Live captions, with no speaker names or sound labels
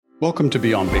Welcome to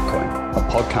Beyond Bitcoin, a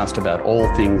podcast about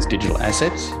all things digital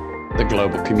assets, the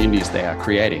global communities they are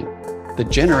creating, the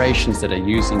generations that are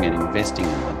using and investing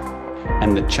in them,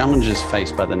 and the challenges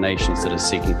faced by the nations that are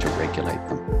seeking to regulate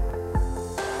them.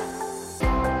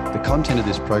 The content of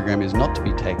this program is not to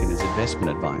be taken as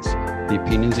investment advice. The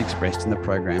opinions expressed in the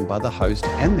program by the host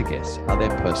and the guests are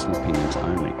their personal opinions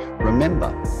only.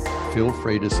 Remember, feel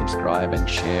free to subscribe and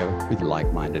share with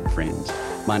like-minded friends.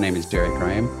 My name is Derek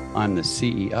Graham. I'm the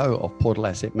CEO of Portal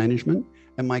Asset Management,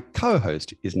 and my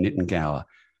co-host is Nitin Gower,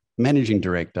 Managing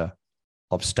Director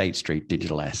of State Street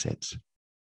Digital Assets.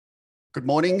 Good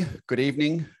morning, good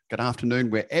evening, good afternoon,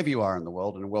 wherever you are in the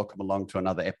world, and welcome along to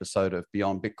another episode of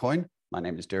Beyond Bitcoin. My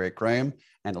name is Derek Graham,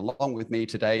 and along with me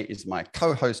today is my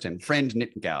co-host and friend,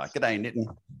 Nitin Gower. G'day,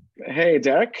 Nitin. Hey,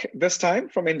 Derek. This time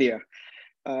from India.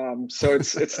 So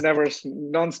it's never a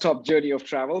non-stop journey of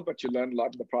travel, but you learn a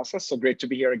lot in the process. So great to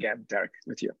be here again, Derek,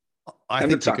 with you. I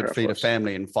think you could feed a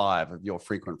family in 5 of your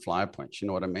frequent flyer points. You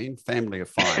know what I mean? Family of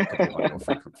 5 could be one of your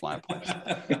frequent flyer points.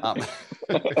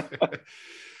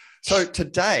 So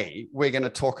today we're going to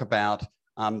talk about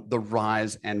the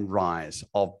rise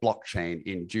of blockchain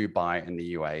in Dubai and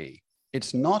the UAE.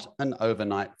 It's not an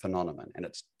overnight phenomenon, and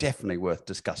it's definitely worth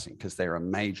discussing because they're a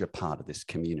major part of this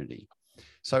community.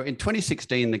 So in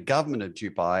 2016, the government of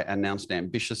Dubai announced an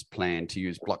ambitious plan to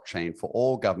use blockchain for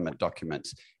all government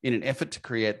documents in an effort to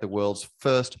create the world's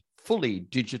first fully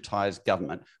digitized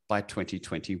government by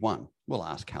 2021. We'll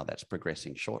ask how that's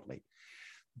progressing shortly.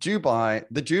 The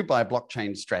Dubai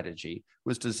blockchain strategy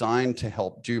was designed to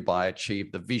help Dubai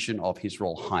achieve the vision of His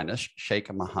Royal Highness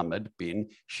Sheikh Mohammed bin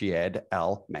Zayed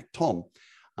Al Maktoum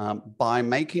by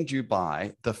making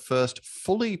Dubai the first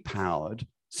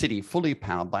city fully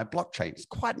powered by blockchain. It's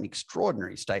quite an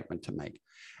extraordinary statement to make.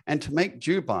 And to make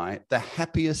Dubai the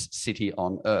happiest city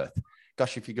on earth.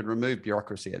 Gosh, if you could remove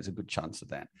bureaucracy, there's a good chance of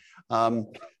that.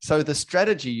 So the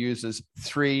strategy uses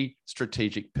 3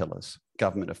 strategic pillars: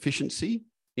 government efficiency,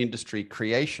 industry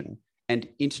creation, and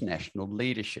international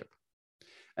leadership.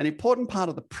 An important part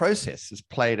of the process is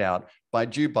played out by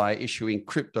Dubai issuing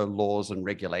crypto laws and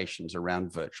regulations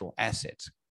around virtual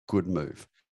assets. Good move.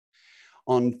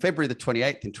 On February the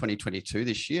 28th in 2022,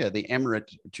 this year, the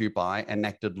Emirate Dubai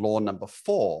enacted law number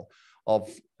 4 of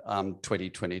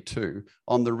 2022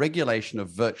 on the regulation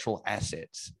of virtual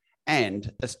assets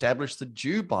and established the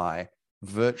Dubai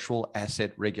Virtual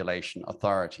Asset Regulation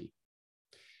Authority.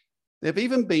 There have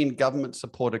even been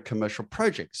government-supported commercial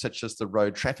projects, such as the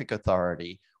Road Traffic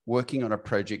Authority, working on a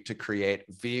project to create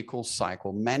vehicle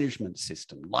cycle management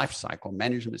system, life cycle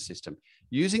management system,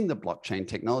 using the blockchain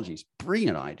technologies.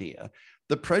 Brilliant idea.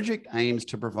 The project aims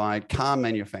to provide car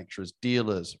manufacturers,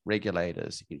 dealers,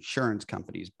 regulators, insurance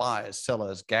companies, buyers,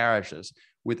 sellers, garages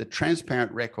with a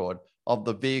transparent record of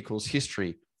the vehicle's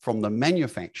history from the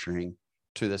manufacturing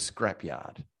to the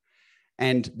scrapyard.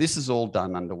 And this is all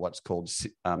done under what's called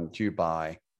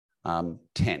Dubai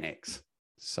 10X.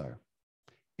 So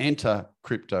enter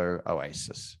Crypto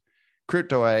Oasis.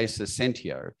 Crypto Oasis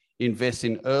Sentio invests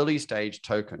in early stage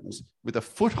tokens with a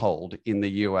foothold in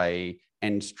the UAE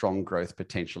and strong growth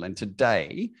potential. And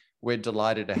today, we're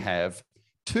delighted to have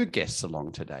 2 guests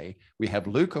along today. We have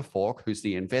Luca Falk, who's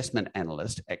the investment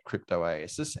analyst at Crypto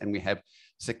Oasis, and we have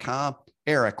Sekar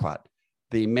Eraquat,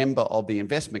 the member of the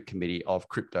investment committee of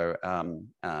Crypto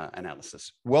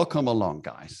Analysis. Welcome along,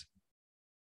 guys.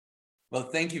 Well,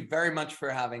 thank you very much for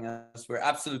having us. We're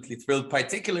absolutely thrilled,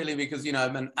 particularly because,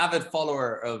 I'm an avid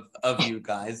follower of you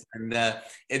guys, and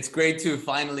it's great to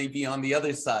finally be on the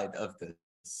other side of this.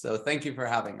 So thank you for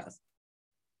having us.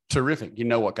 Terrific. You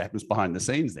know what happens behind the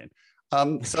scenes then.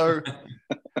 So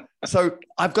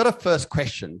I've got a first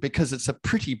question because it's a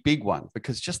pretty big one,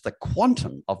 because just the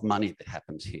quantum of money that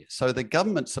happens here. So the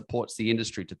government supports the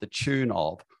industry to the tune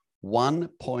of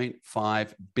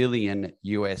 $1.5 billion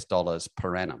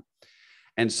per annum.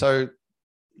 And so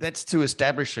that's to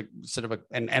establish a sort of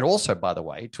and also, by the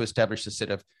way, to establish a set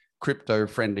of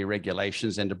crypto-friendly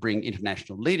regulations and to bring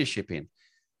international leadership in.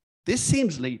 This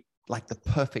seems like the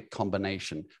perfect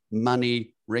combination: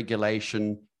 money,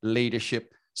 regulation,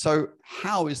 leadership. So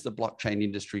how is the blockchain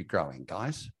industry growing,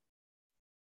 guys?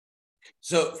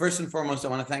 So first and foremost, I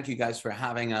want to thank you guys for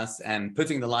having us and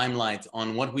putting the limelight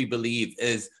on what we believe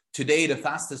is today the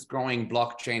fastest growing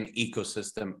blockchain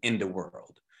ecosystem in the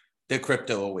world, the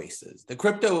Crypto Oasis. The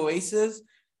Crypto Oasis,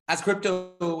 as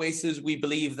Crypto Oasis, we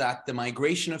believe that the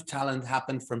migration of talent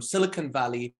happened from Silicon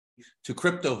Valley to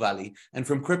Crypto Valley, and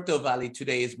from Crypto Valley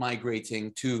today is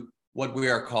migrating to what we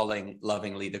are calling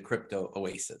lovingly the Crypto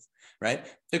Oasis, right?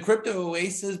 The Crypto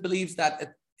Oasis believes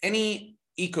that any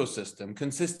ecosystem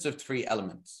consists of 3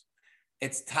 elements.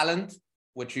 It's talent,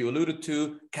 which you alluded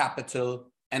to,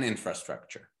 capital and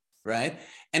infrastructure, right?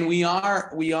 And we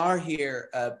are here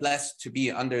blessed to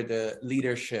be under the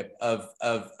leadership of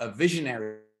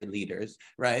visionary leaders,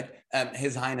 right?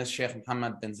 His Highness Sheikh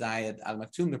Mohammed bin Zayed Al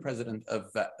Maktoum, the president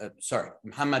of,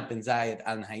 Mohammed bin Zayed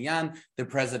Al Nahyan, the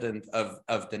president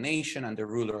of the nation and the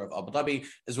ruler of Abu Dhabi,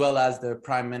 as well as the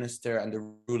prime minister and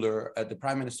the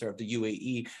prime minister of the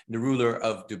UAE, the ruler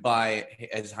of Dubai,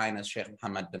 His Highness Sheikh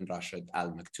Mohammed bin Rashid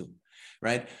Al Maktoum,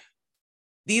 right?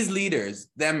 These leaders,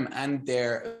 them and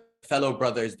their fellow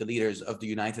brothers, the leaders of the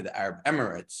United Arab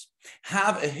Emirates,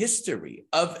 have a history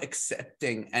of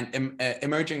accepting and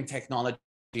emerging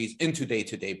technologies into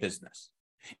day-to-day business.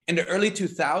 In the early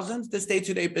 2000s, this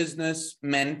day-to-day business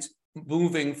meant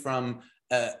moving from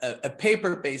a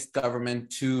paper-based government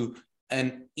to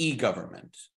an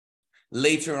e-government.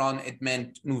 Later on, it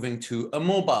meant moving to a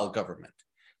mobile government.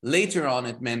 Later on,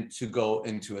 it meant to go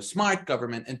into a smart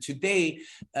government. And today,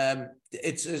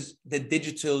 it's the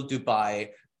Digital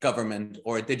Dubai government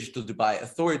or Digital Dubai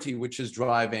Authority, which is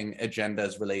driving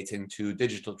agendas relating to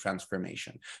digital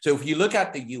transformation. So if you look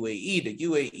at the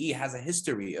UAE has a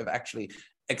history of actually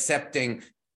accepting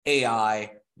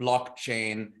AI,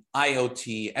 blockchain,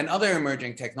 IoT, and other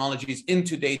emerging technologies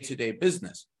into day-to-day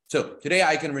business. So today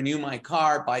I can renew my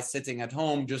car by sitting at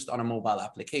home just on a mobile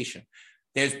application.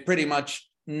 There's pretty much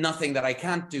nothing that I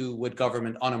can't do with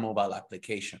government on a mobile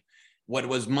application. What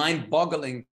was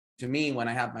mind-boggling to me when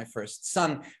I had my first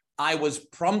son, I was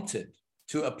prompted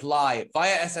to apply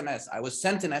via SMS. I was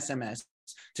sent an SMS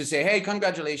to say, hey,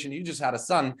 congratulations, you just had a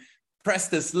son. Press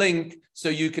this link so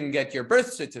you can get your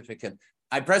birth certificate.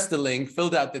 I pressed the link,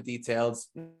 filled out the details.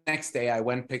 Next day, I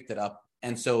went, picked it up,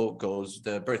 and so goes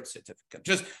the birth certificate.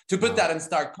 Just to put that in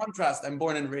stark contrast, I'm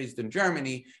born and raised in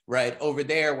Germany, right? Over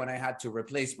there, when I had to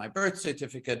replace my birth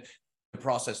certificate, the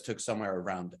process took somewhere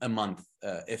around a month,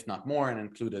 if not more, and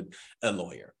included a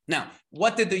lawyer. Now,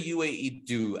 what did the UAE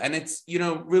do? And it's,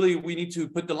 really, we need to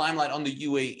put the limelight on the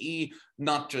UAE,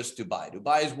 not just Dubai.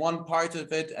 Dubai is one part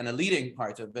of it and a leading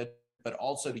part of it, but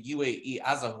also the UAE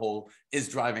as a whole is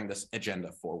driving this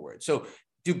agenda forward. So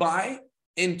Dubai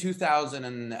in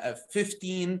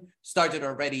 2015 started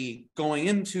already going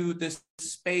into this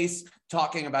space,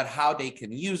 talking about how they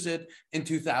can use it. In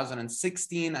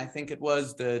 2016, I think it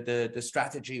was, the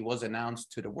strategy was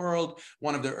announced to the world.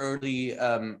 One of the early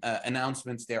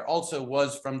announcements there also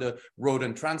was from the Road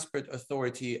and Transport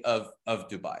Authority of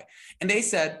Dubai. And they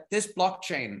said this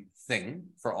blockchain thing,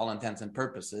 for all intents and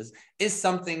purposes, is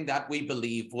something that we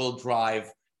believe will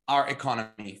drive our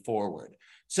economy forward.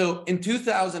 So in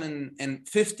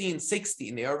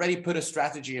 2015-16, they already put a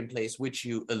strategy in place, which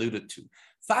you alluded to.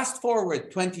 Fast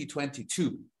forward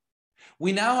 2022,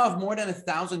 we now have more than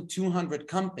 1,200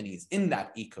 companies in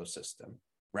that ecosystem,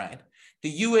 right?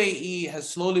 The UAE has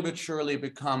slowly but surely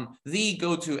become the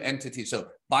go-to entity. So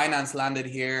Binance landed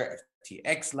here,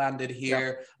 FTX landed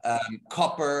here,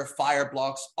 Copper,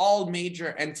 Fireblocks, all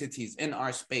major entities in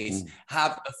our space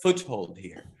have a foothold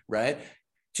here, right?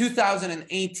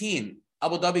 2018,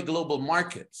 Abu Dhabi Global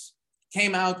Markets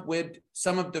came out with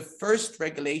some of the first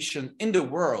regulation in the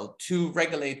world to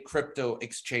regulate crypto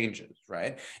exchanges,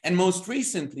 right? And most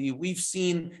recently, we've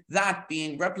seen that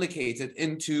being replicated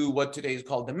into what today is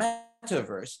called the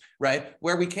metaverse, right?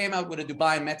 Where we came out with a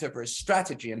Dubai metaverse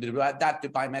strategy, and that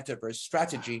Dubai metaverse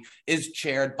strategy is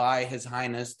chaired by His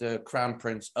Highness, the Crown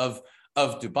Prince of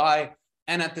Dubai.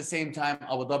 And at the same time,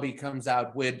 Abu Dhabi comes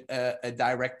out with a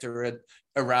directorate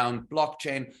around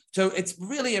blockchain. So it's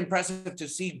really impressive to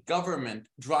see government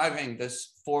driving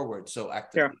this forward so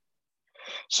actively.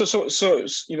 Yeah.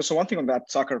 So one thing on that,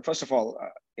 Saqer, first of all,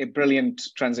 a brilliant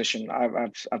transition.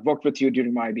 I've worked with you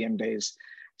during my IBM days,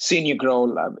 seen you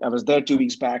grow. I was there 2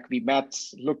 weeks back. We met,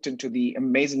 looked into the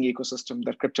amazing ecosystem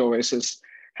that Crypto Oasis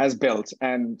has built.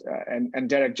 And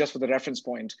Derek, just for the reference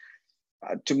point,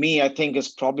 to me, I think is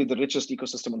probably the richest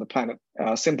ecosystem on the planet,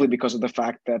 simply because of the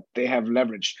fact that they have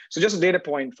leverage. So just a data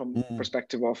point from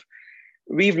perspective of,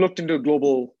 we've looked into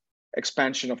global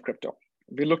expansion of crypto.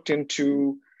 We looked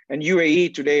into, and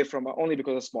UAE today, from only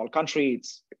because of a small country,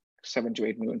 it's 7 to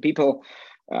 8 million people.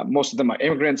 Most of them are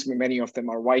immigrants. Many of them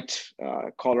are white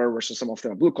collar versus some of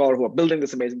them are blue collar, who are building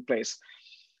this amazing place.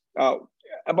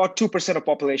 About 2% of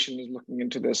population is looking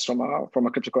into this from a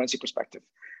cryptocurrency perspective.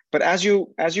 But as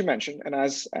you mentioned, and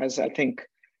as I think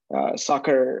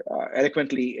Saqer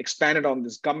eloquently expanded on,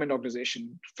 this government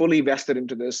organization fully vested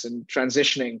into this and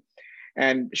transitioning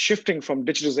and shifting from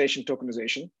digitization to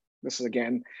tokenization. This is,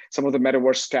 again, some of the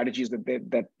metaverse strategies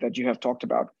that you have talked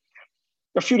about.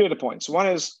 A few data points. One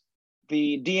is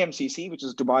the DMCC, which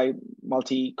is Dubai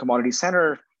Multi Commodity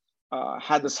Center,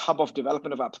 had this hub of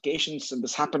development of applications, and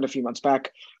this happened a few months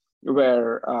back,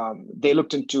 where they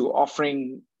looked into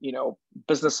offering,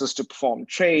 businesses to perform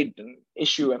trade and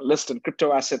issue and list in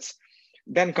crypto assets.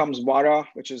 Then comes WARA,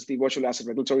 which is the Virtual Asset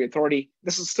Regulatory Authority.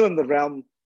 This is still in the realm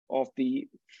of the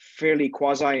fairly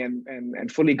quasi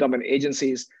and fully government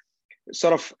agencies,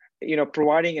 sort of,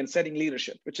 providing and setting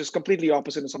leadership, which is completely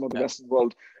opposite in some of the Western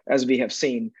world, as we have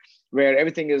seen, where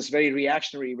everything is very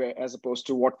reactionary, as opposed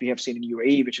to what we have seen in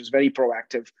UAE, which is very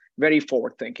proactive, very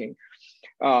forward thinking.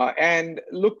 And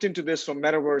looked into this from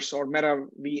Metaverse or Meta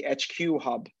VHQ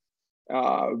Hub,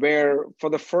 where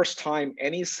for the first time,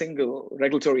 any single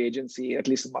regulatory agency, at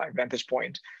least in my vantage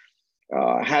point,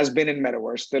 has been in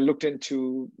Metaverse. They looked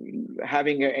into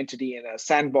having an entity in a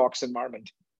sandbox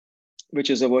environment, which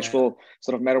is a virtual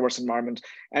sort of Metaverse environment.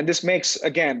 And this makes,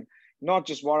 again, not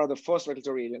just WARA the first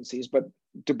regulatory agencies, but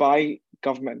Dubai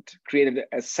government created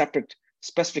a separate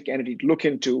specific entity to look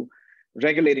into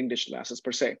regulating digital assets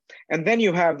per se. And then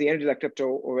you have the entity like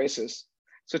Crypto Oasis.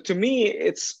 So to me,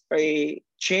 it's a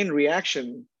chain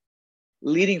reaction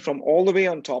leading from all the way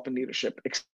on top in leadership,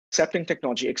 accepting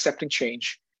technology, accepting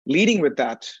change, leading with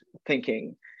that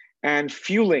thinking, and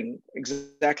fueling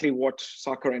exactly what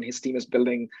Saqar and his team is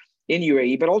building in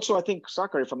UAE. But also, I think,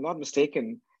 Saqar, if I'm not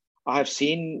mistaken, I have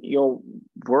seen your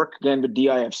work again with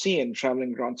DIFC and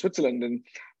traveling around Switzerland and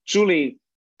truly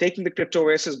taking the Crypto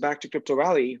Oasis back to Crypto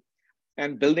Valley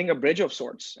and building a bridge of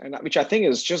sorts, and which I think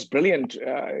is just brilliant,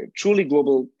 truly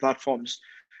global platforms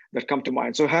that come to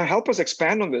mind. So help us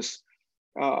expand on this,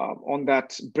 on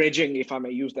that bridging, if I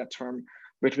may use that term,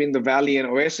 between the Valley and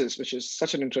Oasis, which is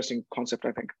such an interesting concept,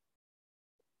 I think.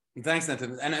 Thanks,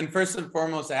 Nitin. And first and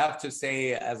foremost, I have to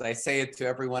say, as I say it to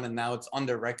everyone, and now it's on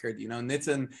the record,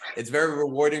 Nitin, it's very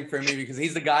rewarding for me because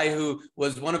he's the guy who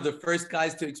was one of the first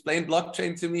guys to explain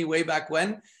blockchain to me way back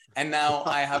when. And now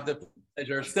I have the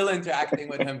pleasure of still interacting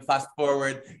with him, fast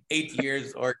forward 8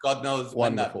 years, or God knows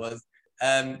when that was.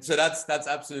 So that's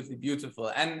absolutely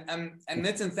beautiful. And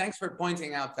Nitin, thanks for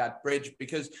pointing out that bridge,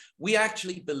 because we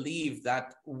actually believe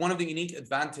that one of the unique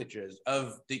advantages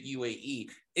of the UAE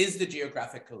is the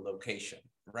geographical location,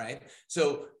 right?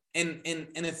 So in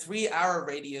a 3-hour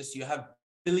radius, you have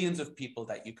billions of people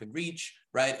that you could reach,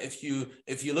 right? If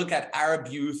you look at Arab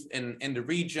youth in the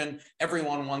region,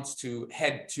 everyone wants to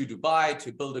head to Dubai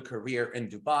to build a career in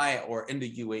Dubai or in the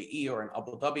UAE or in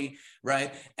Abu Dhabi,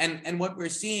 right? And what we're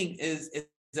seeing is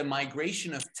a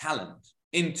migration of talent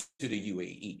into the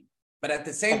UAE, but at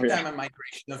the same time, a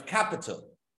migration of capital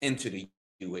into the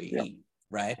UAE,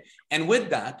 right? And with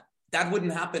that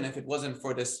wouldn't happen if it wasn't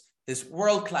for this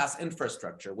world-class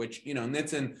infrastructure, which,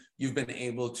 Nitin, you've been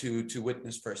able to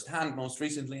witness firsthand most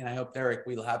recently, and I hope, Derek,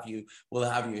 we'll have you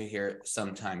here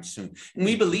sometime soon. And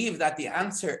we believe that the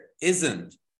answer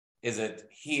isn't, is it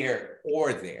here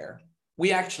or there?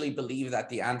 We actually believe that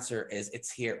the answer is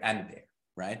it's here and there,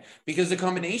 right? Because the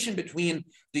combination between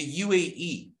the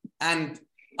UAE and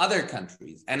other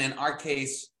countries, and in our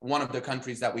case, one of the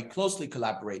countries that we closely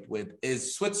collaborate with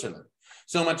is Switzerland.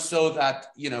 So much so that,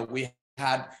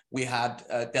 we had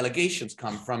delegations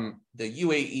come from the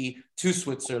UAE to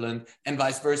Switzerland and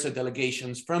vice versa,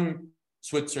 delegations from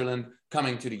Switzerland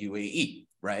coming to the UAE,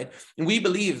 right? And we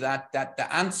believe that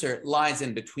the answer lies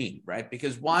in between, right?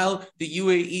 Because while the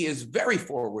UAE is very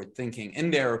forward thinking in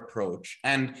their approach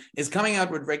and is coming out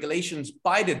with regulations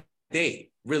by the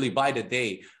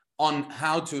day on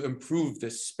how to improve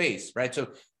this space, right? So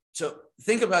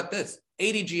think about this,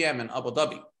 ADGM in Abu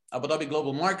Dhabi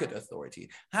Global Market Authority,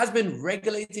 has been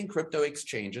regulating crypto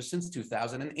exchanges since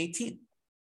 2018.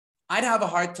 I'd have a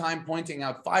hard time pointing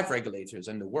out 5 regulators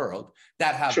in the world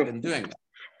that have been doing that,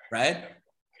 right?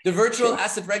 The Virtual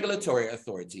Asset Regulatory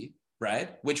Authority,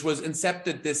 right, which was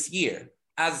incepted this year,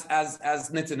 as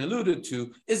Nitin alluded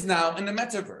to, is now in the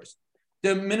metaverse.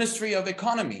 The Ministry of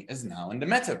Economy is now in the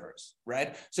metaverse,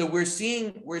 right? So we're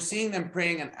seeing them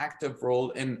playing an active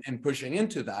role in pushing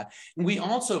into that. And we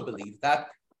also believe that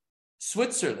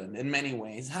Switzerland, in many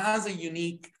ways, has a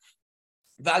unique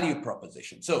value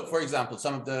proposition. So, for example,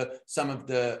 some of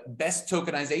the best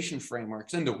tokenization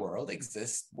frameworks in the world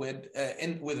exist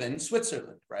within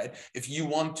Switzerland, right? If you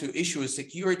want to issue a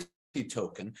security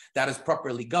token that is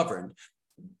properly governed,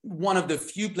 one of the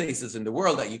few places in the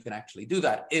world that you can actually do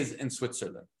that is in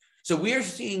Switzerland. So we are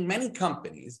seeing many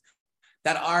companies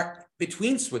that are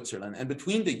between Switzerland and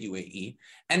between the UAE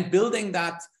and building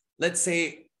that, let's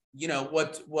say,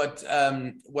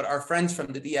 what our friends from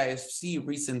the DIFC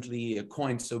recently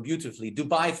coined so beautifully,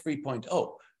 Dubai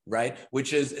 3.0, right?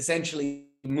 Which is essentially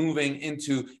moving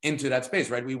into that space,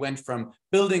 right? We went from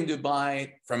building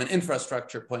Dubai from an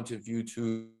infrastructure point of view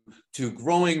to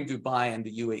growing Dubai and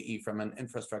the UAE from an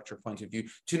infrastructure point of view,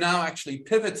 to now actually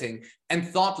pivoting and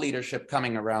thought leadership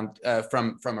coming around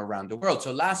from around the world.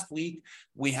 So last week,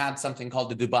 we had something called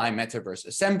the Dubai Metaverse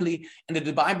Assembly, and the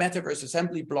Dubai Metaverse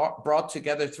Assembly brought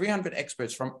together 300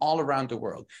 experts from all around the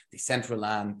world,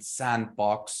 Decentraland,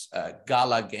 Sandbox,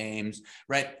 Gala Games,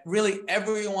 right? Really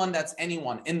everyone that's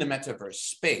anyone in the metaverse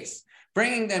space,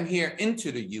 bringing them here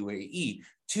into the UAE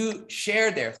to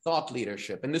share their thought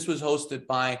leadership. And this was hosted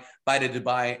by the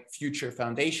Dubai Future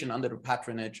Foundation under the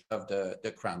patronage of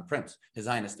the Crown Prince, His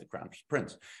Highness the Crown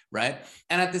Prince, right?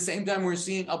 And at the same time, we're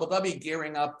seeing Abu Dhabi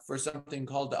gearing up for something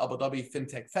called the Abu Dhabi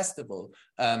FinTech Festival,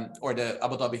 or the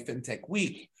Abu Dhabi FinTech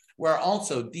Week, where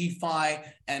also DeFi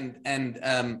and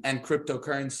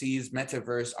cryptocurrencies,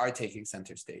 metaverse are taking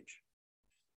center stage.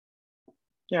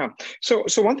 Yeah. So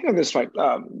one thing on this, right?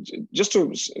 Just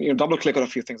to double click on a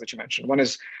few things that you mentioned. One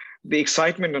is the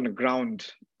excitement on the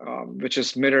ground, which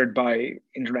is mirrored by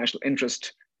international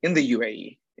interest in the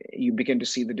UAE. You begin to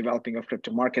see the developing of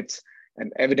crypto markets,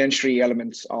 and evidentiary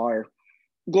elements are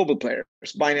global players.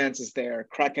 Binance is there,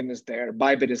 Kraken is there,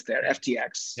 Bybit is there,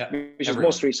 FTX, which is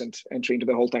most recent entry into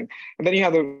the whole thing. And then you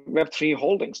have the Web3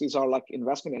 holdings. These are like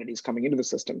investment entities coming into the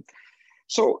system.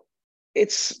 So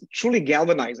it's truly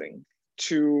galvanizing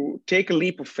to take a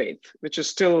leap of faith, which is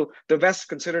still, the West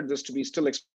considered this to be still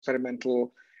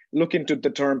experimental, look into the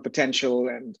term potential,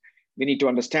 and we need to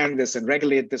understand this and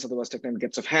regulate this, otherwise technology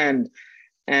gets off hand.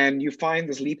 And you find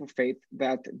this leap of faith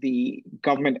that the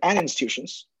government and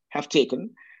institutions have taken,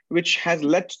 which has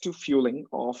led to fueling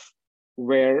of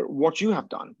what you have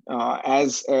done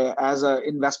as an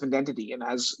investment entity, and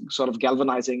as sort of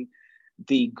galvanizing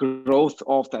the growth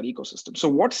of that ecosystem. So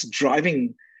what's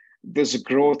driving this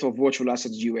growth of virtual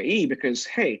assets UAE? Because,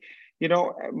 hey,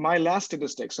 my last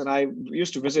statistics, and I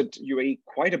used to visit UAE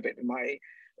quite a bit in my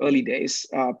early days,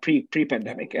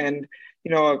 pre-pandemic, and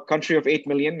a country of 8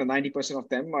 million, and 90% of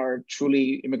them are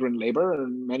truly immigrant labor,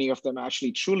 and many of them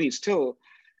actually truly still,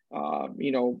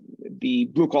 the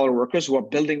blue collar workers who are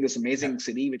building this amazing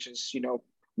city, which is,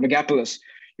 megapolis,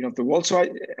 of the world. So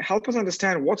help us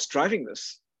understand what's driving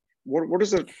this. What is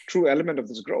the true element of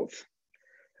this growth?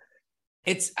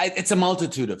 It's a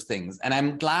multitude of things. And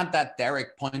I'm glad that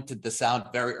Derek pointed this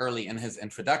out very early in his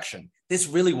introduction. This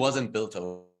really wasn't built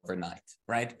overnight,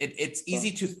 right? It's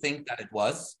easy to think that it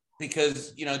was,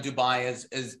 because, Dubai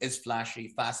is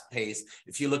flashy, fast paced.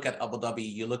 If you look at Abu Dhabi,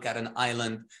 you look at an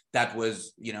island that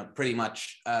was, pretty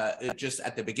much just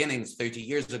at the beginnings 30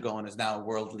 years ago, and is now a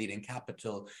world leading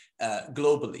capital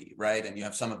globally, right? And you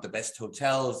have some of the best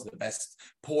hotels, the best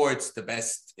ports, the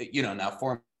best, now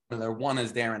Formula One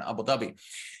is there in Abu Dhabi.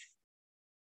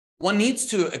 One needs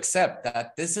to accept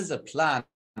that this is a plan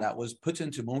that was put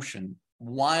into motion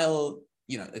while,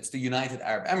 it's the United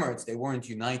Arab Emirates. They weren't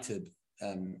united.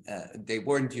 They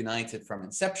weren't united from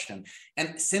inception.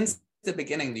 And since the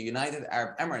beginning, the United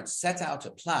Arab Emirates set out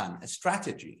a plan, a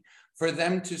strategy for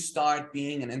them to start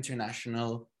being an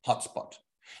international hotspot.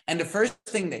 And the first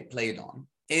thing they played on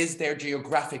is their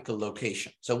geographical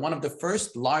location. So one of the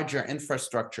first larger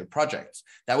infrastructure projects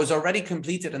that was already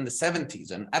completed in the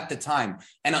 70s, and at the time,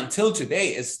 and until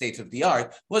today is state of the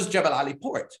art, was Jebel Ali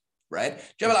Port, right?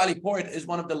 Jebel Ali Port is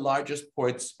one of the largest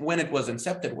ports. When it was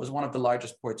incepted, was one of the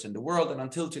largest ports in the world, and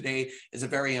until today is a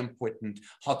very important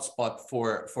hotspot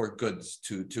for goods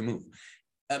to move.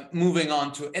 Moving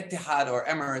on to Etihad or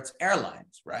Emirates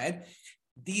Airlines, right?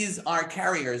 These are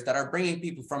carriers that are bringing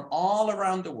people from all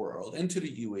around the world into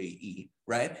the UAE,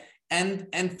 right?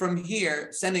 And from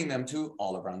here, sending them to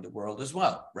all around the world as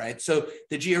well, right? So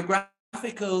the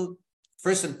geographical,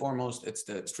 first and foremost, it's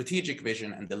the strategic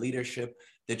vision and the leadership.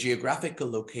 The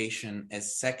geographical location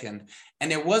is second.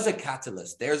 And there was a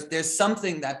catalyst. There's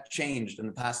something that changed in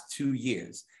the past 2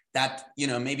 years that,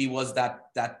 maybe was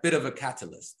that bit of a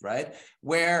catalyst, right?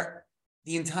 Where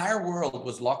the entire world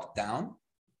was locked down.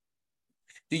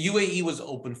 The UAE was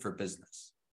open for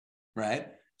business,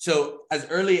 right? So as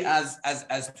early as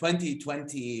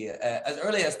 2020,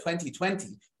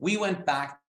 we went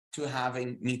back to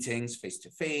having meetings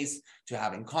face-to-face, to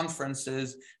having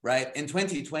conferences, right? In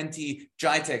 2020,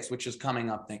 GITEX, which is coming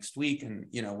up next week, and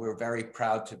we're very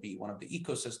proud to be one of the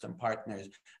ecosystem partners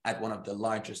at one of the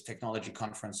largest technology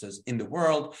conferences in the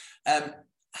world,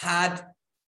 had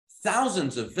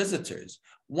thousands of visitors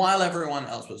while everyone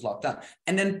else was locked down.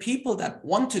 And then people that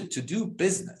wanted to do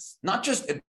business, not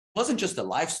just wasn't just a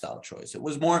lifestyle choice. It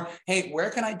was more, hey, where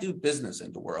can I do business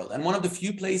in the world? And one of the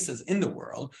few places in the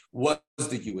world was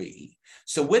the UAE.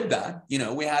 So with that,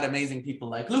 we had amazing people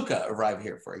like Luca arrive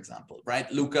here, for example,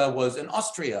 right? Luca was in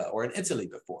Austria or in Italy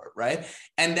before, right?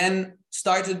 And then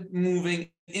started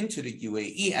moving into the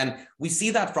UAE. And we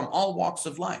see that from all walks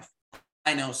of life.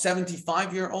 I know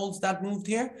 75-year-olds that moved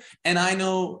here, and I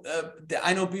know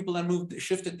people that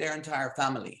shifted their entire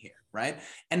family here, right?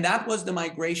 And that was the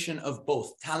migration of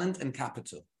both talent and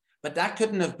capital. But that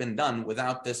couldn't have been done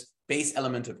without this base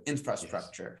element of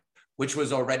infrastructure, which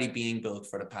was already being built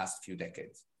for the past few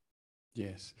decades.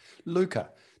 Yes.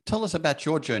 Luca, tell us about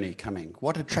your journey coming.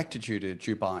 What attracted you to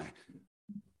Dubai?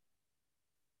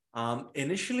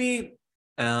 Initially,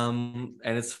 and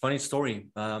it's a funny story,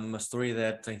 a story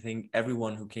that I think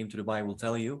everyone who came to Dubai will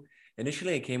tell you.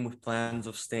 Initially, I came with plans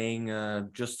of staying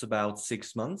just about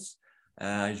 6 months.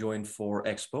 I joined for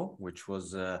Expo, which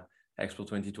was Expo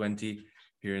 2020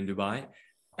 here in Dubai.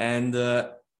 And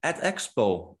at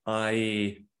Expo,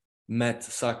 I met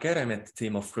Saker, I met the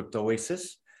team of Crypto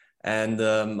Oasis, and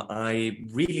I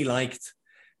really liked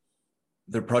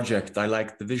their project. I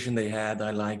liked the vision they had. I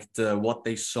liked what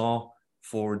they saw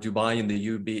for Dubai and the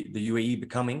UAE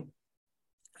becoming.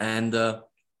 And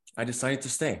I decided to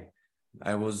stay.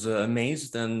 I was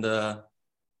amazed and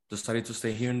decided to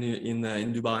stay here in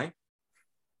Dubai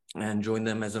and join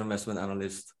them as an investment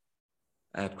analyst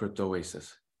at Crypto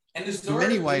Oasis. And in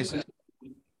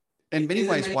many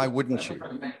ways, why wouldn't you?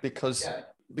 Because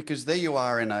there you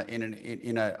are in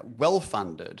a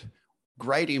well-funded,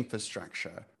 great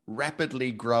infrastructure,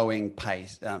 rapidly growing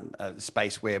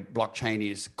space where blockchain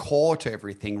is core to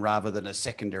everything rather than a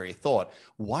secondary thought.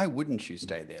 Why wouldn't you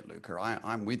stay there, Luca?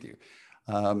 I'm with you.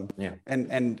 And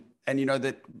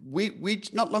that we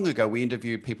not long ago we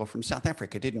interviewed people from South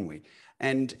Africa, didn't we?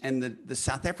 And the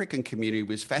South African community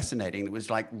was fascinating. It was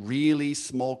like really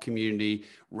small community,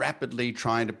 rapidly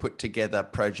trying to put together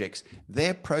projects.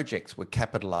 Their projects were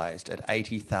capitalized at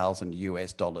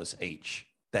 $80,000 each.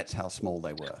 That's how small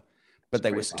they were. But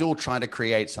they were still trying to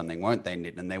create something, weren't they,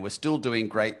 Nitin? And they were still doing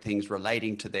great things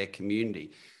relating to their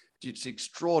community. It's an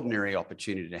extraordinary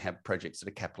opportunity to have projects that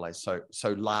are capitalized so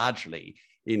largely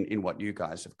in what you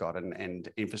guys have got and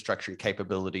infrastructure and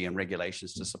capability and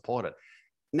regulations to support it.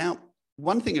 Now,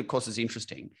 one thing, of course, is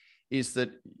interesting is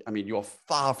that, you're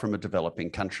far from a developing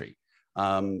country.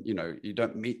 You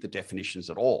don't meet the definitions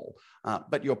at all,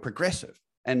 but you're progressive.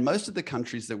 And most of the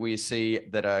countries that we see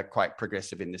that are quite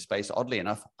progressive in this space, oddly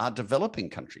enough, are developing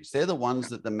countries. They're the ones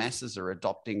that the masses are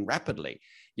adopting rapidly.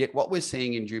 Yet what we're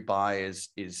seeing in Dubai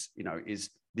is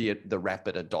the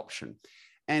rapid adoption.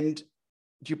 And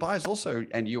Dubai is also,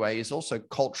 and UAE is also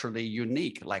culturally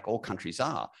unique, like all countries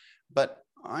are. But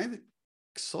I'm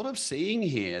sort of seeing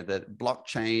here that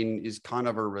blockchain is kind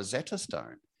of a Rosetta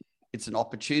Stone. It's an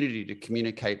opportunity to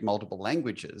communicate multiple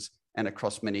languages and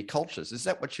across many cultures. Is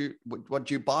that what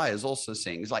Dubai is also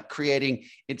seeing? It's like creating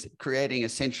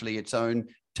essentially its own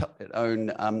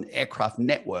aircraft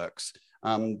networks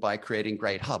by creating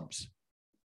great hubs.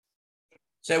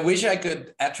 So I wish I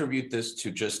could attribute this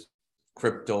to just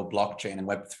crypto, blockchain, and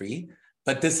Web3,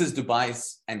 but this is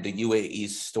Dubai's and the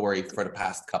UAE's story for the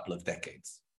past couple of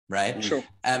decades, right? Sure.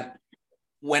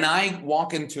 When I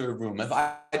walk into a room,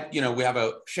 we have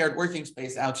a shared working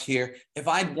space out here. If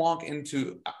I'd walk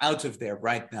out of there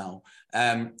right now,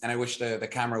 and I wish the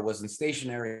camera wasn't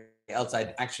stationary, else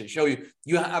I'd actually show you,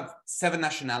 you have 7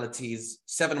 nationalities,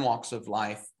 7 walks of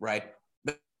life, right?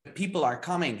 But people are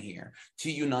coming here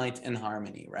to unite in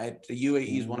harmony, right? The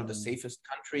UAE is one of the safest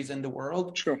countries in the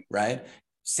world, sure, right?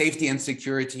 Safety and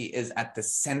security is at the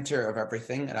center of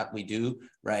everything that we do,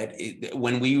 right?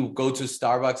 When we go to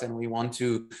Starbucks and we want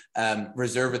to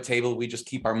reserve a table, we just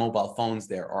keep our mobile phones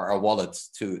there or our wallets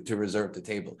to reserve the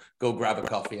table. Go grab a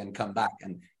coffee and come back.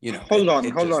 And hold on.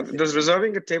 Does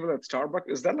reserving a table at Starbucks,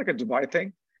 is that like a Dubai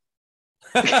thing?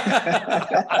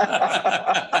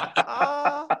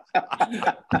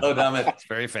 Oh, damn it. It's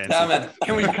very fancy. Damn it.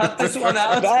 Can we cut this one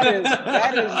out?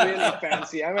 That is really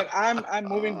fancy. I'm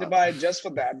moving to Dubai just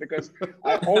for that, because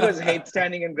I always hate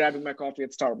standing and grabbing my coffee at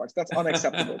Starbucks. That's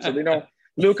unacceptable. So,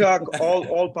 Luca,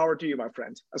 all power to you, my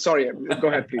friend. Sorry, go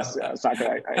ahead, please,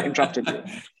 Saker. I interrupted you.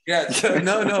 Yeah, so,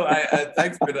 no,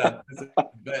 thanks for that.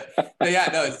 But yeah,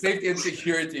 no, safety and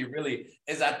security really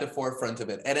is at the forefront of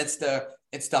it. And it's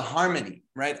the harmony,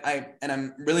 right?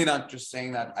 I'm really not just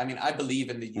saying that. I believe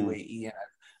in the UAE,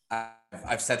 and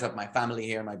I've set up my family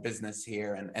here, my business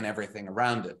here, and everything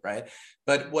around it, right?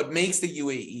 But what makes the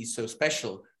UAE so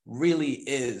special really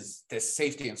is this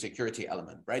safety and security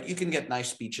element, right? You can get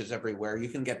nice beaches everywhere. You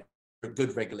can get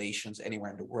good regulations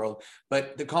anywhere in the world.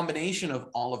 But the combination of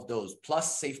all of those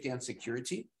plus safety and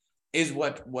security is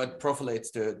what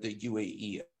profilates the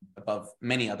UAE above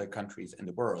many other countries in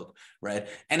the world, right?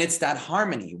 And it's that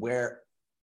harmony where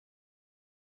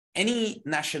any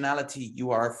nationality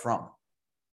you are from,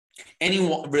 any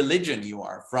religion you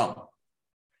are from,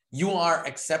 you are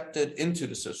accepted into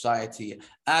the society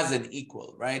as an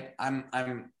equal, right?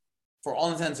 I'm for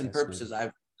all intents and purposes,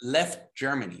 I've left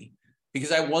Germany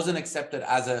because I wasn't accepted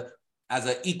as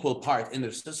a equal part in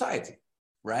the society,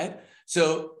 right?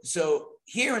 So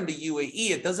here in the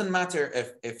UAE, it doesn't matter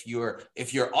if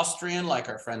you're Austrian like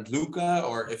our friend Luca,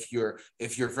 or if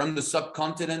you're from the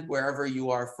subcontinent wherever you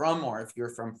are from, or if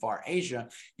you're from far Asia,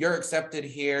 you're accepted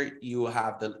here. You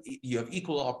have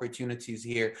equal opportunities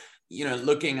here. You know,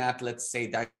 looking at, let's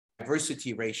say,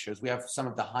 diversity ratios, we have some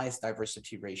of the highest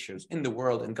diversity ratios in the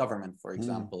world in government, for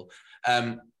example.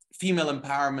 Female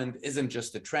empowerment isn't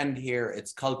just a trend here;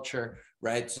 it's culture,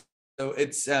 right? So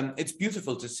it's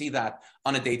beautiful to see that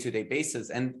on a day-to-day basis.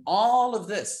 And all of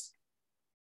this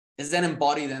is then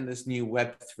embodied in this new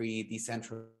Web3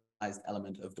 decentralized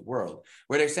element of the world,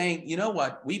 where they're saying, you know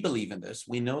what, we believe in this.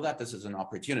 We know that this is an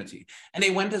opportunity. And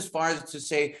they went as far as to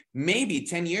say, maybe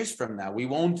 10 years from now, we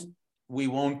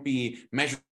won't be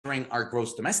measuring our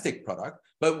gross domestic product,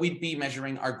 but we'd be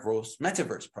measuring our gross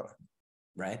metaverse product,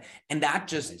 right? And that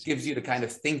just gives you the kind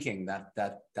of thinking that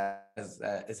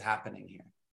is happening here.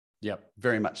 Yep,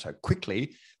 very much so.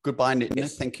 Quickly, goodbye, Nitin.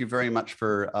 Yes. Thank you very much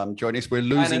for joining us. We're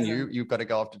losing you. You've got to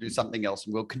go off to do something else,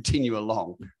 and we'll continue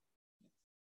along.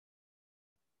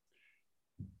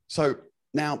 So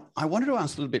now I wanted to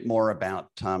ask a little bit more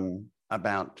about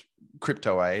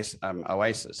Crypto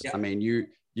Oasis. Yep. I mean,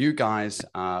 you guys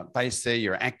are based there.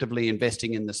 You're actively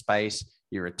investing in the space.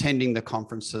 You're attending the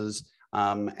conferences.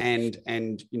 And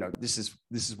you know, this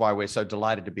is why we're so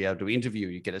delighted to be able to interview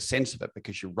you, get a sense of it,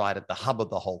 because you're right at the hub of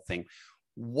the whole thing.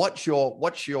 What's your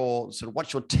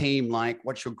team like?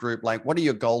 What's your group like? What are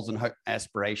your goals and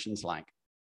aspirations like?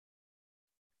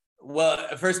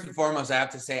 Well, first and foremost, I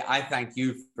have to say I thank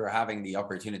you for having the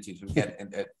opportunity to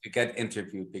get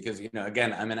interviewed, because, you know,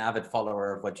 again, I'm an avid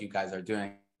follower of what you guys are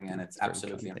doing, and it's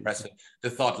absolutely impressive, the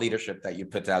thought leadership that you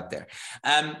put out there.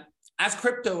 As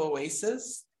Crypto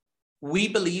Oasis, we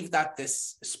believe that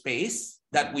this space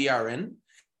that we are in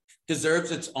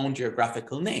deserves its own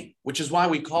geographical name, which is why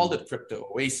we called it Crypto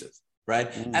Oasis,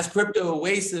 right? As Crypto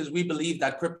Oasis, we believe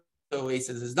that Crypto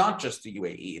Oasis is not just the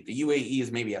UAE. The UAE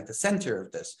is maybe at the center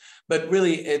of this, but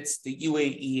really it's the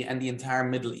UAE and the entire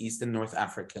Middle East and North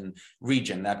African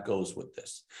region that goes with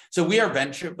this. So we are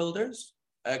venture builders.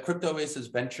 Crypto Oasis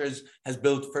Ventures has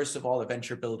built, first of all, a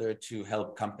venture builder to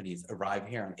help companies arrive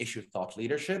here and issue thought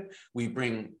leadership. We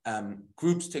bring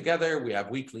groups together. We have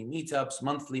weekly meetups,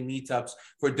 monthly meetups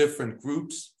for different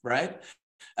groups, right?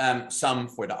 Some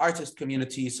for the artist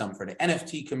community, some for the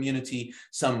NFT community,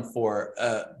 some for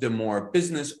the more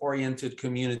business-oriented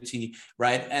community,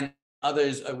 right? And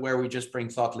others where we just bring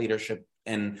thought leadership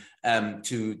and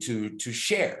to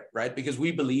share, right? Because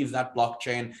we believe that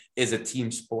blockchain is a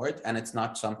team sport and it's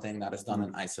not something that is done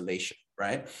in isolation,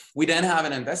 right? We then have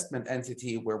an investment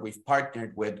entity where we've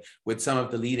partnered with some of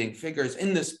the leading figures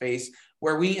in this space,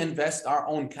 where we invest our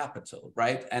own capital,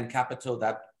 right? And capital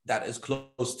that is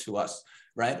close to us,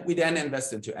 right? We then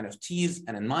invest into NFTs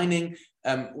and in mining.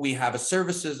 We have a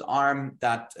services arm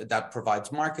that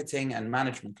provides marketing and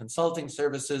management consulting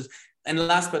services. And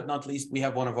last but not least, we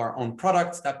have one of our own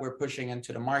products that we're pushing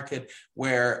into the market,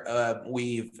 where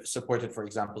we've supported, for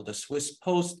example, the Swiss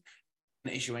Post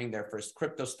in issuing their first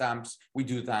crypto stamps. We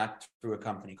do that through a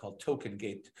company called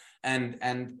TokenGate.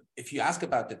 And if you ask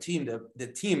about the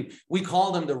team, we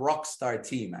call them the Rockstar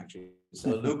team, actually.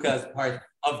 So Luca is part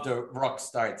of the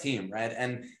Rockstar team, right?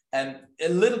 And a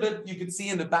little bit, you can see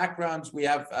in the backgrounds, we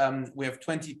have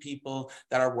 20 people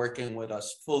that are working with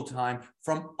us full time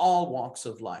from all walks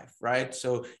of life, right?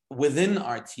 So within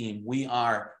our team, we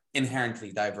are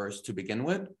inherently diverse to begin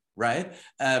with, right?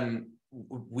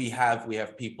 We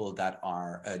have people that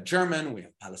are German, we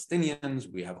have Palestinians,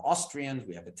 we have Austrians,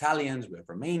 we have Italians, we have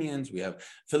Romanians, we have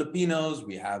Filipinos,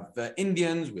 we have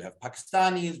Indians, we have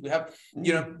Pakistanis, we have,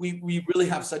 you know, we really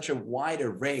have such a wide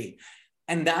array.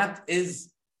 And that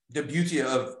is the beauty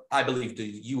of I believe,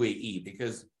 the UAE,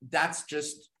 because that's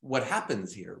just what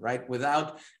happens here, right?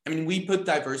 We put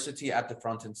diversity at the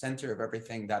front and center of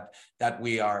everything that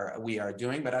we are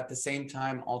doing, but at the same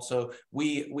time, also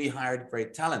we hired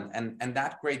great talent, and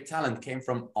that great talent came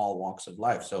from all walks of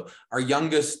life. So our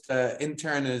youngest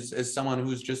intern is someone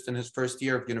who's just in his first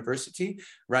year of university,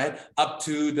 right? Up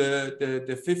to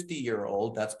the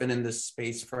 50-year-old that's been in this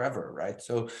space forever, right?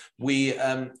 So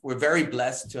we're very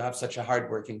blessed to have such a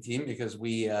hardworking team, because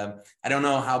I don't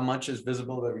know how much is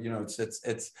visible, but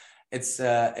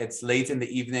it's late in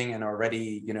the evening, and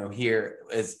already here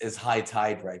is high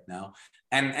tide right now,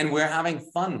 and we're having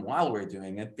fun while we're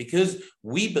doing it, because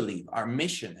we believe our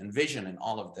mission and vision in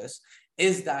all of this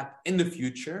is that in the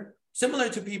future, similar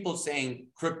to people saying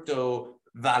Crypto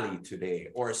Valley today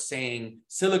or saying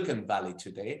Silicon Valley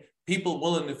today, people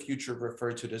will in the future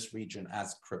refer to this region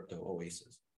as Crypto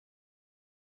Oasis.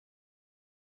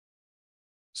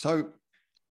 So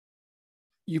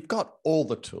you've got all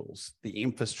the tools, the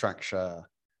infrastructure,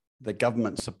 the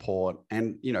government support,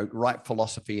 and right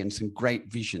philosophy and some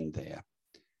great vision there.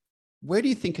 Where do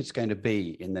you think it's going to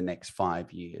be in the next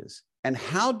 5 years? And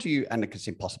how do you, and it's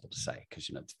impossible to say, because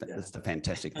that's the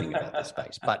fantastic thing about this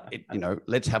space, but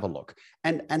let's have a look.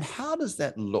 And how does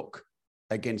that look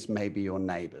against maybe your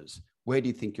neighbors? Where do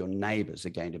you think your neighbors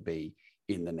are going to be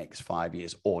in the next 5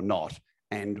 years, or not?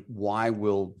 And why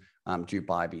will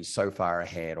Dubai be so far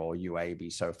ahead, or UAE be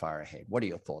so far ahead? What are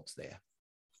your thoughts there?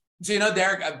 So,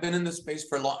 Derek, I've been in this space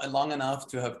for long enough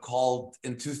to have called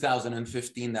in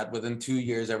 2015 that within 2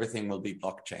 years, everything will be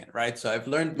blockchain, right? So I've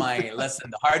learned my lesson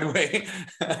the hard way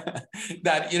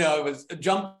that, I was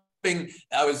jumping,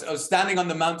 I was standing on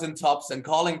the mountaintops and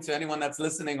calling to anyone that's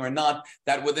listening or not,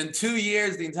 that within 2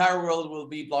 years, the entire world will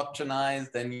be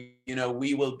blockchainized, and,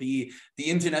 we will be, the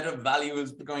internet of value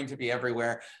is going to be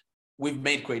everywhere. We've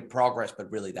made great progress,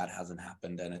 but really that hasn't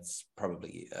happened. And it's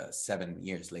probably 7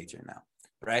 years later now.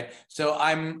 Right. So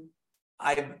I'm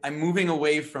moving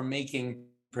away from making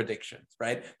predictions.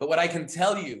 Right. But what I can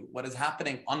tell you, what is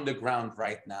happening on the ground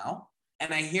right now,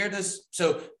 and I hear this.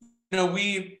 So,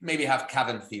 we maybe have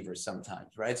cabin fever sometimes.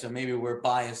 Right. So maybe we're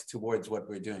biased towards what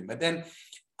we're doing. But then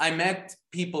I met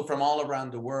people from all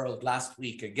around the world last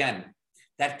week again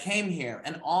that came here,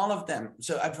 and all of them.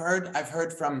 So I've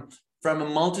heard from a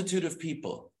multitude of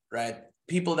people. Right.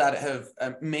 People that have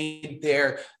made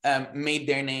their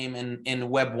name in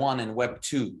Web 1 and Web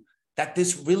 2, that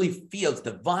this really feels,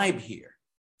 the vibe here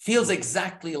feels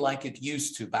exactly like it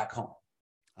used to back home,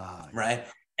 right?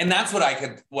 And that's what I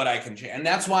can share. And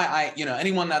that's why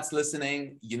anyone that's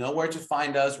listening, where to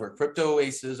find us. We're Crypto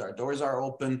Oasis. Our doors are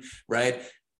open, right?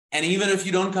 And even if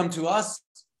you don't come to us,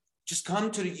 just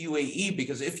come to the UAE,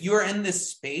 because if you're in this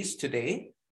space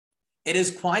today, it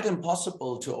is quite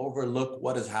impossible to overlook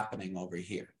what is happening over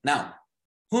here. Now,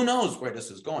 who knows where this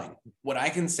is going? What I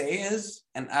can say is,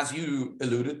 and as you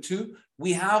alluded to,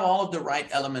 we have all of the right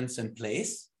elements in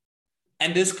place,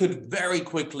 and this could very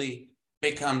quickly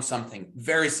become something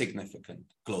very significant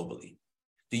globally.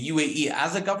 The UAE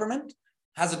as a government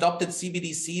has adopted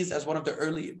CBDCs as one of the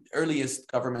earliest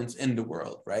governments in the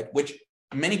world, right? Which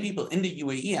many people in the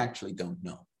UAE actually don't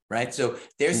know, right? So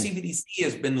their CBDC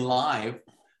has been live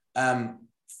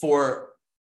for,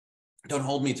 don't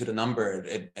hold me to the number,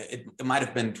 it might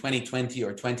have been 2020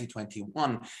 or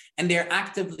 2021, and they're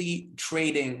actively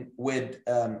trading with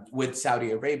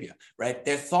Saudi Arabia, right?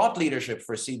 Their thought leadership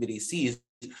for CBDCs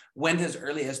went as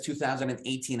early as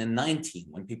 2018 and 19,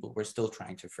 when people were still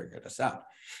trying to figure this out.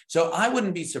 So I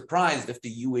wouldn't be surprised if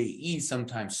the UAE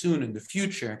sometime soon in the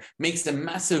future makes a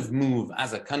massive move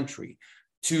as a country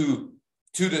to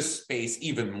this space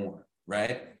even more,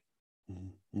 right?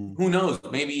 Who knows?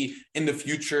 Maybe in the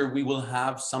future we will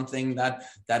have something that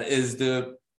is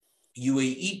the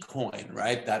UAE coin,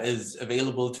 right? That is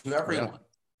available to everyone.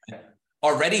 Yeah.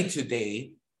 Already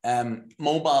today,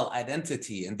 mobile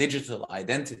identity and digital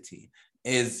identity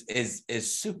is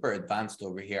super advanced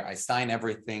over here. I sign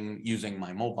everything using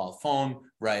my mobile phone,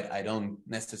 right? I don't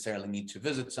necessarily need to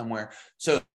visit somewhere.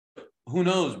 So who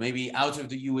knows? Maybe out of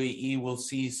the UAE, we'll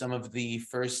see some of the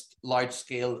first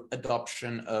large-scale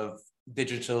adoption of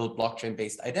digital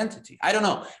blockchain-based identity. I don't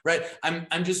know, right?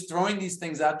 I'm just throwing these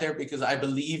things out there because I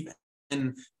believe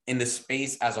in the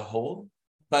space as a whole,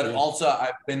 but also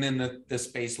I've been in the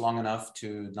space long enough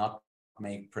to not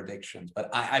make predictions. But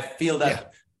I feel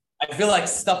that I feel like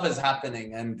stuff is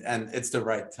happening, and it's the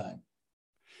right time.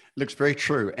 Looks very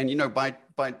true. And by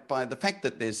the fact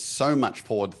that there's so much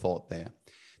forward thought there,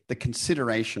 the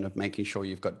consideration of making sure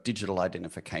you've got digital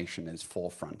identification as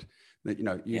forefront. That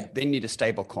you then need a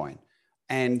stable coin.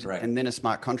 And then a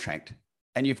smart contract,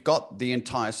 and you've got the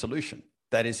entire solution.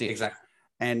 That is it. Exactly.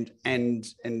 And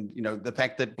the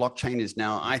fact that blockchain is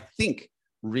now, I think,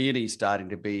 really starting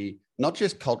to be not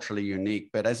just culturally unique,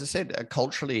 but as I said,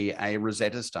 culturally a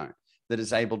Rosetta Stone that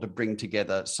is able to bring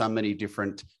together so many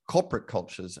different corporate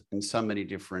cultures and so many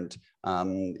different,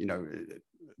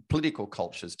 political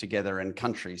cultures together in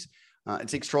countries.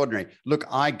 It's extraordinary. Look,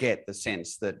 I get the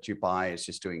sense that Dubai is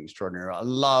just doing extraordinary. I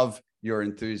love your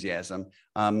enthusiasm.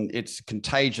 It's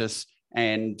contagious.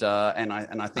 And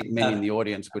I think many in the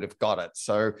audience would have got it.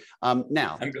 So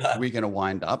now we're going to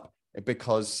wind up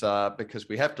because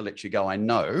we have to let you go, I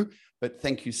know. But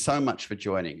thank you so much for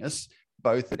joining us,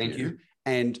 both of you. Thank you.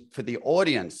 And for the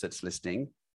audience that's listening,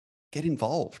 get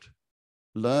involved,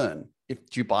 learn. If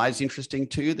Dubai is interesting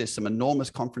to you, there's some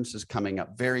enormous conferences coming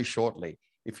up very shortly.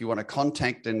 If you want to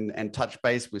contact and touch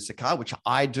base with Sakhar, which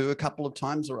I do a couple of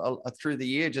times through the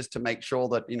year, just to make sure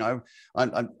that,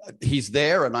 he's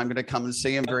there and I'm going to come and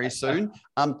see him very soon.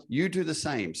 You do the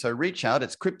same. So reach out.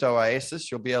 It's Crypto Oasis.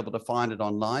 You'll be able to find it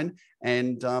online,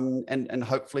 and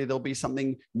hopefully there'll be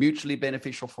something mutually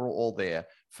beneficial for all there.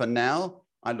 For now,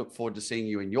 I look forward to seeing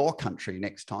you in your country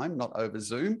next time, not over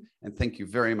Zoom. And thank you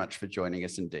very much for joining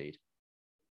us indeed.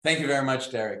 Thank you very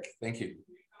much, Derek. Thank you.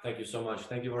 Thank you so much.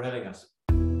 Thank you for having us.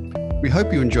 We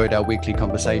hope you enjoyed our weekly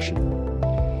conversation.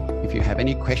 If you have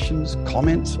any questions,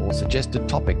 comments, or suggested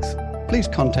topics, please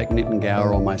contact Nitin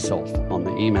Gower or myself on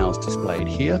the emails displayed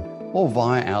here or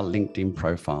via our LinkedIn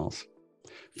profiles.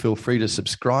 Feel free to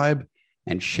subscribe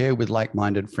and share with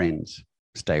like-minded friends.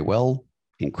 Stay well,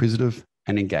 inquisitive,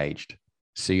 and engaged.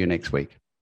 See you next week.